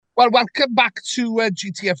Well, welcome back to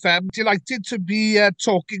GTFM. Delighted to be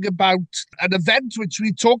talking about an event which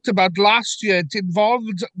we talked about last year. It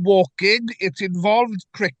involved walking, it involved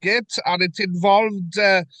cricket, and it involved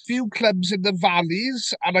a few clubs in the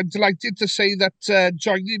valleys. And I'm delighted to say that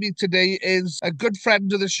joining me today is a good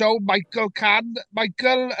friend of the show, Micheal Cann.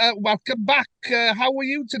 Micheal, welcome back. How are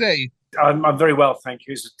you today? I'm very well, thank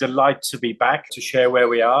you. It's a delight to be back to share where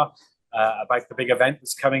we are about the big event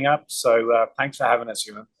that's coming up. So thanks for having us,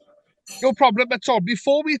 Ioan. No problem at all.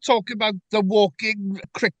 Before we talk about the walking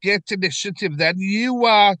cricket initiative, then, you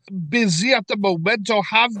are busy at the moment or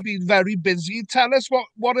have been very busy. Tell us,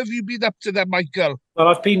 what have you been up to then, Micheal? Well,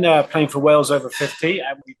 I've been playing for Wales over 50,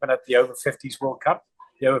 and we've been at the over 50s World Cup,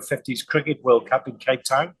 the over 50s Cricket World Cup in Cape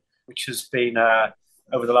Town, which has been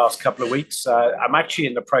over the last couple of weeks. I'm actually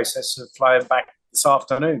in the process of flying back this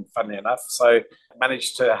afternoon, funnily enough. So I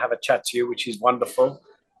managed to have a chat to you, which is wonderful.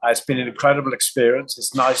 It's been an incredible experience.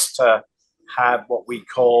 It's nice to have what we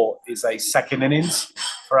call is a second innings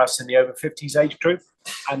for us in the over 50s age group.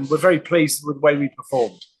 And we're very pleased with the way we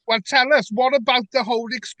performed. Well, tell us, what about the whole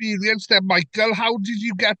experience then, Micheal? How did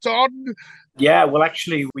you get on? Yeah, well,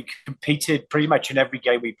 actually, we competed pretty much in every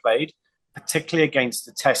game we played, particularly against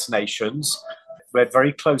the Test nations. We had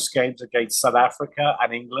very close games against South Africa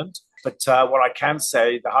and England. But what I can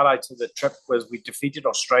say, the highlight of the trip was we defeated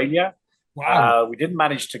Australia. Wow. We didn't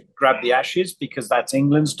manage to grab the Ashes because that's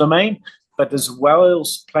England's domain. But as well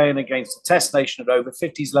as playing against the Test nation at over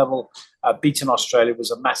 50s level, beating Australia was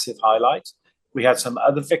a massive highlight. We had some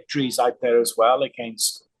other victories out there as well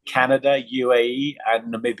against Canada, UAE,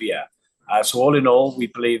 and Namibia. So all in all, we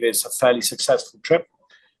believe it's a fairly successful trip.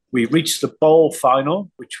 We reached the bowl final,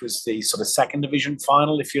 which was the sort of second division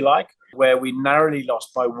final, if you like, where we narrowly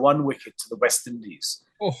lost by 1 wicket to the West Indies.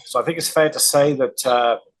 Oh. So I think it's fair to say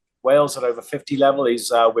that Wales at over 50 level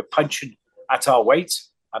is we're punching at our weight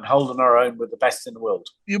and holding our own with the best in the world.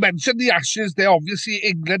 You mentioned the Ashes. They're obviously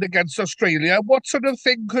England against Australia. What sort of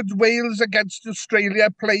thing could Wales against Australia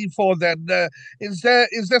play for then? Is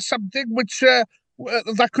there something which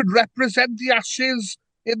that could represent the Ashes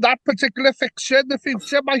in that particular fixture in the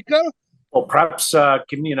future, Micheal? Or perhaps,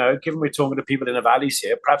 given we're talking to people in the valleys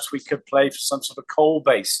here, perhaps we could play for some sort of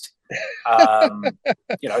coal-based, some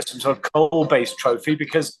sort of coal-based trophy,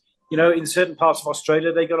 because in certain parts of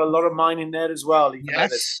Australia, they got a lot of mining there as well. Even though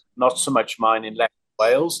there's not so much mining left in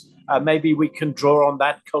Wales. Maybe we can draw on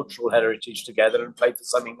that cultural heritage together and play for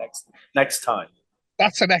something next time.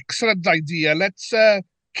 That's an excellent idea. Let's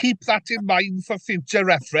keep that in mind for future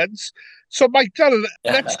reference. So, Micheal,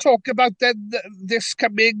 let's talk about then this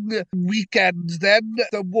coming weekend. Then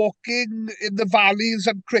the walking in the valleys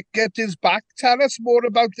and cricket is back. Tell us more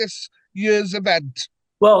about this year's event.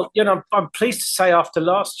 Well, I'm pleased to say after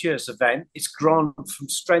last year's event, it's grown from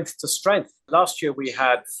strength to strength. Last year, we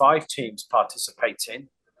had 5 teams participating.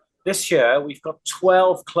 This year, we've got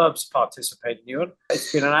 12 clubs participating, Ioan.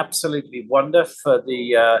 It's been an absolutely wonder for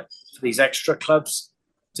these extra clubs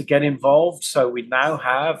to get involved. So we now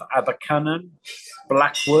have Abercynon,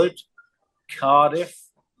 Blackwood, Cardiff,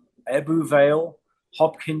 Ebbw Vale,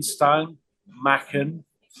 Hopkinstown, Machen,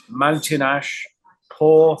 Mountain Ash,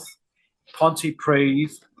 Porth, Pontypridd,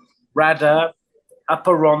 Rhadder,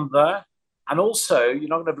 Upper Rhondda, and also, you're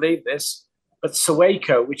not going to believe this, but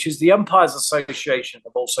Sueco, which is the Umpires Association,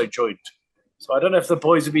 have also joined. So I don't know if the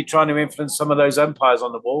boys will be trying to influence some of those umpires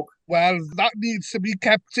on the walk. Well, that needs to be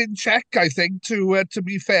kept in check, I think, to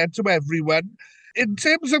be fair to everyone. In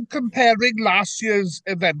terms of comparing last year's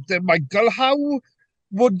event then, Micheal, how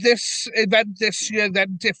would this event this year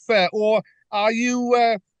then differ? Or are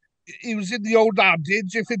you using the old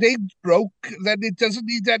adage, if it ain't broke, then it doesn't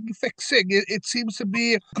need any fixing? It seems to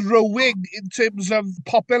be growing in terms of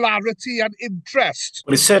popularity and interest.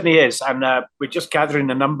 Well, it certainly is. And we're just gathering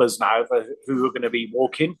the numbers now for who are going to be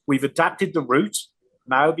walking. We've adapted the route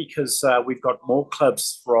now because we've got more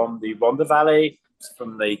clubs from the Rhondda Valley,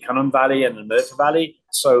 from the Cannon Valley and the Merthyr Valley.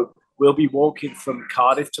 So we'll be walking from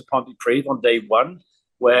Cardiff to Pontypridd on day 1,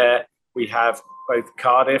 where we have both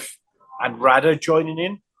Cardiff and Rhadder joining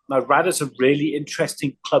in. Now, Rhadder's a really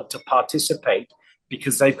interesting club to participate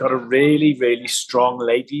because they've got a really, really strong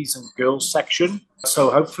ladies and girls section. So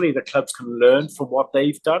hopefully the clubs can learn from what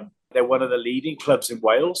they've done. They're one of the leading clubs in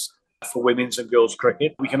Wales for women's and girls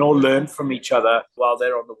cricket. We can all learn from each other while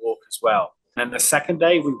they're on the walk as well. And the second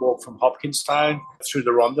day, we walk from Hopkinstown through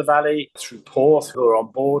the Rhondda Valley, through Porth, who are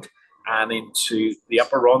on board, and into the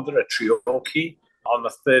Upper Rhondda at Treorchy. On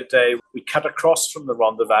the third day, we cut across from the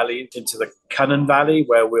Rhondda Valley into the Cannon Valley,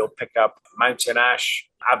 where we'll pick up Mountain Ash,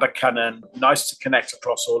 Abercynon. Nice to connect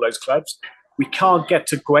across all those clubs. We can't get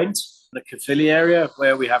to Gwent the Caerphilly area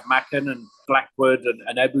where we have Macon and Blackwood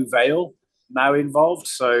and Ebbw Vale now involved.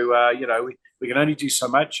 So, we can only do so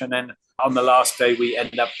much. And then on the last day, we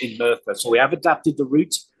end up in Merthyr. So we have adapted the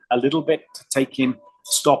route a little bit to take in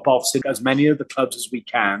stop-offs in as many of the clubs as we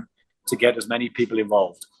can to get as many people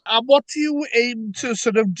involved. And what do you aim to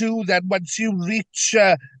sort of do then once you reach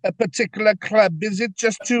a particular club? Is it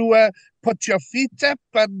just to put your feet up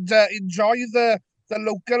and enjoy the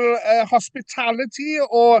local hospitality,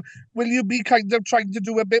 or will you be kind of trying to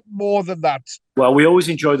do a bit more than that? Well, we always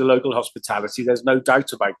enjoy the local hospitality. There's no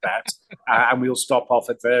doubt about that. And we'll stop off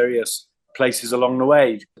at various places along the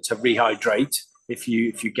way to rehydrate, if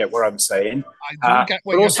you get what I'm saying. I do get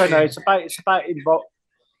what but you're also, saying. No,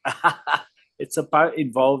 it's about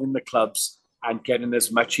involving the clubs and getting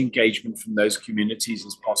as much engagement from those communities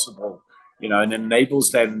as possible, and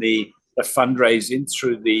enables then the fundraising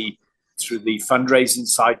through the fundraising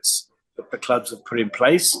sites that the clubs have put in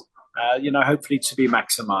place, hopefully to be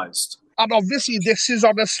maximised. And obviously this is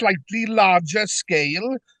on a slightly larger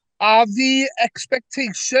scale. Are the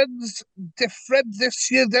expectations different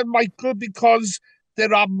this year then, Michael, because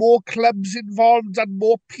there are more clubs involved and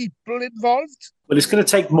more people involved? Well, it's going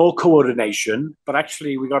to take more coordination, but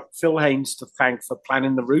actually we got Phil Haynes to thank for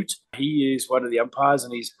planning the route. He is one of the umpires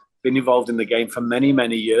and he's been involved in the game for many,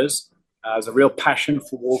 many years. Has a real passion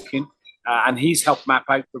for walking, and he's helped map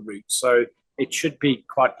out the route. So it should be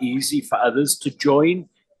quite easy for others to join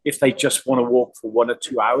if they just want to walk for 1 or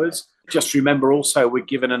 2 hours. Just remember also we're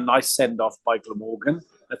given a nice send-off by Glamorgan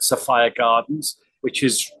at Sophia Gardens, which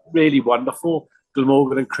is really wonderful.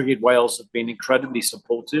 Glamorgan and Cricket Wales have been incredibly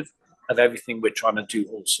supportive of everything we're trying to do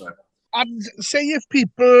also. And say if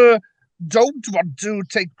people don't want to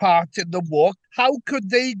take part in the walk, how could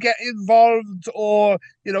they get involved or,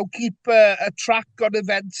 keep a track on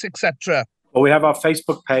events, etc.? Well, we have our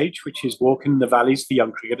Facebook page, which is Walking in the Valleys for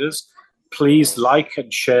Young Cricketers. Please like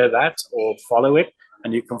and share that or follow it,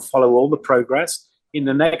 and you can follow all the progress. In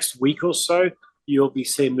the next week or so, you'll be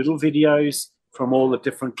seeing little videos from all the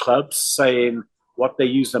different clubs saying what they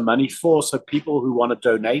use the money for. So people who want to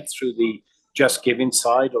donate through the Just Giving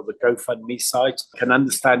side or the GoFundMe site can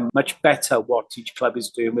understand much better what each club is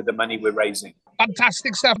doing with the money we're raising.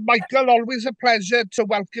 Fantastic stuff, Michael. Always a pleasure to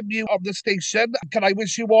welcome you on the station. Can I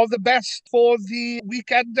wish you all the best for the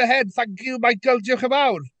weekend ahead? Thank you, Michael. Diolch yn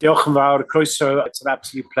fawr. Diolch yn fawr, croeso. It's an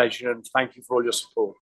absolute pleasure and thank you for all your support.